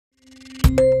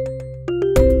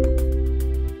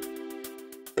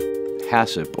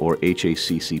HACCP, or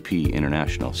HACCP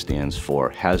International, stands for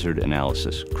Hazard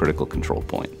Analysis Critical Control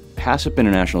Point. HACCP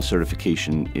International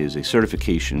certification is a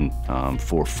certification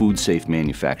for food-safe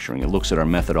manufacturing. It looks at our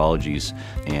methodologies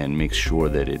and makes sure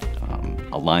that it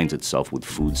aligns itself with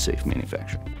food-safe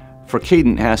manufacturing. For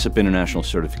Kadant, HACCP International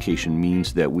certification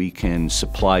means that we can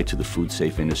supply to the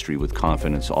food-safe industry with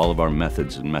confidence. All of our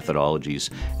methods and methodologies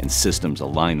and systems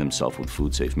align themselves with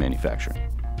food-safe manufacturing.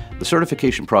 The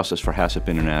certification process for HACCP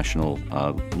International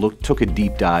took a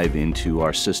deep dive into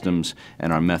our systems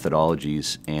and our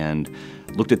methodologies and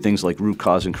looked at things like root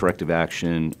cause and corrective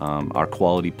action, our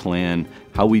quality plan,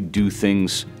 how we do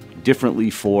things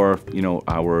differently for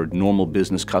our normal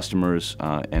business customers,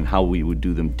 and how we would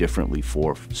do them differently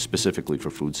specifically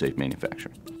for food safe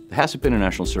manufacturing. The HACCP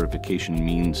International certification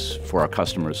means for our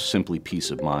customers simply peace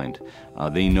of mind.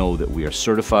 They know that we are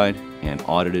certified and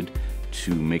audited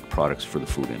to make products for the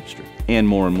food industry. And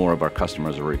more of our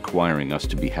customers are requiring us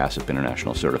to be HACCP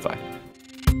International certified.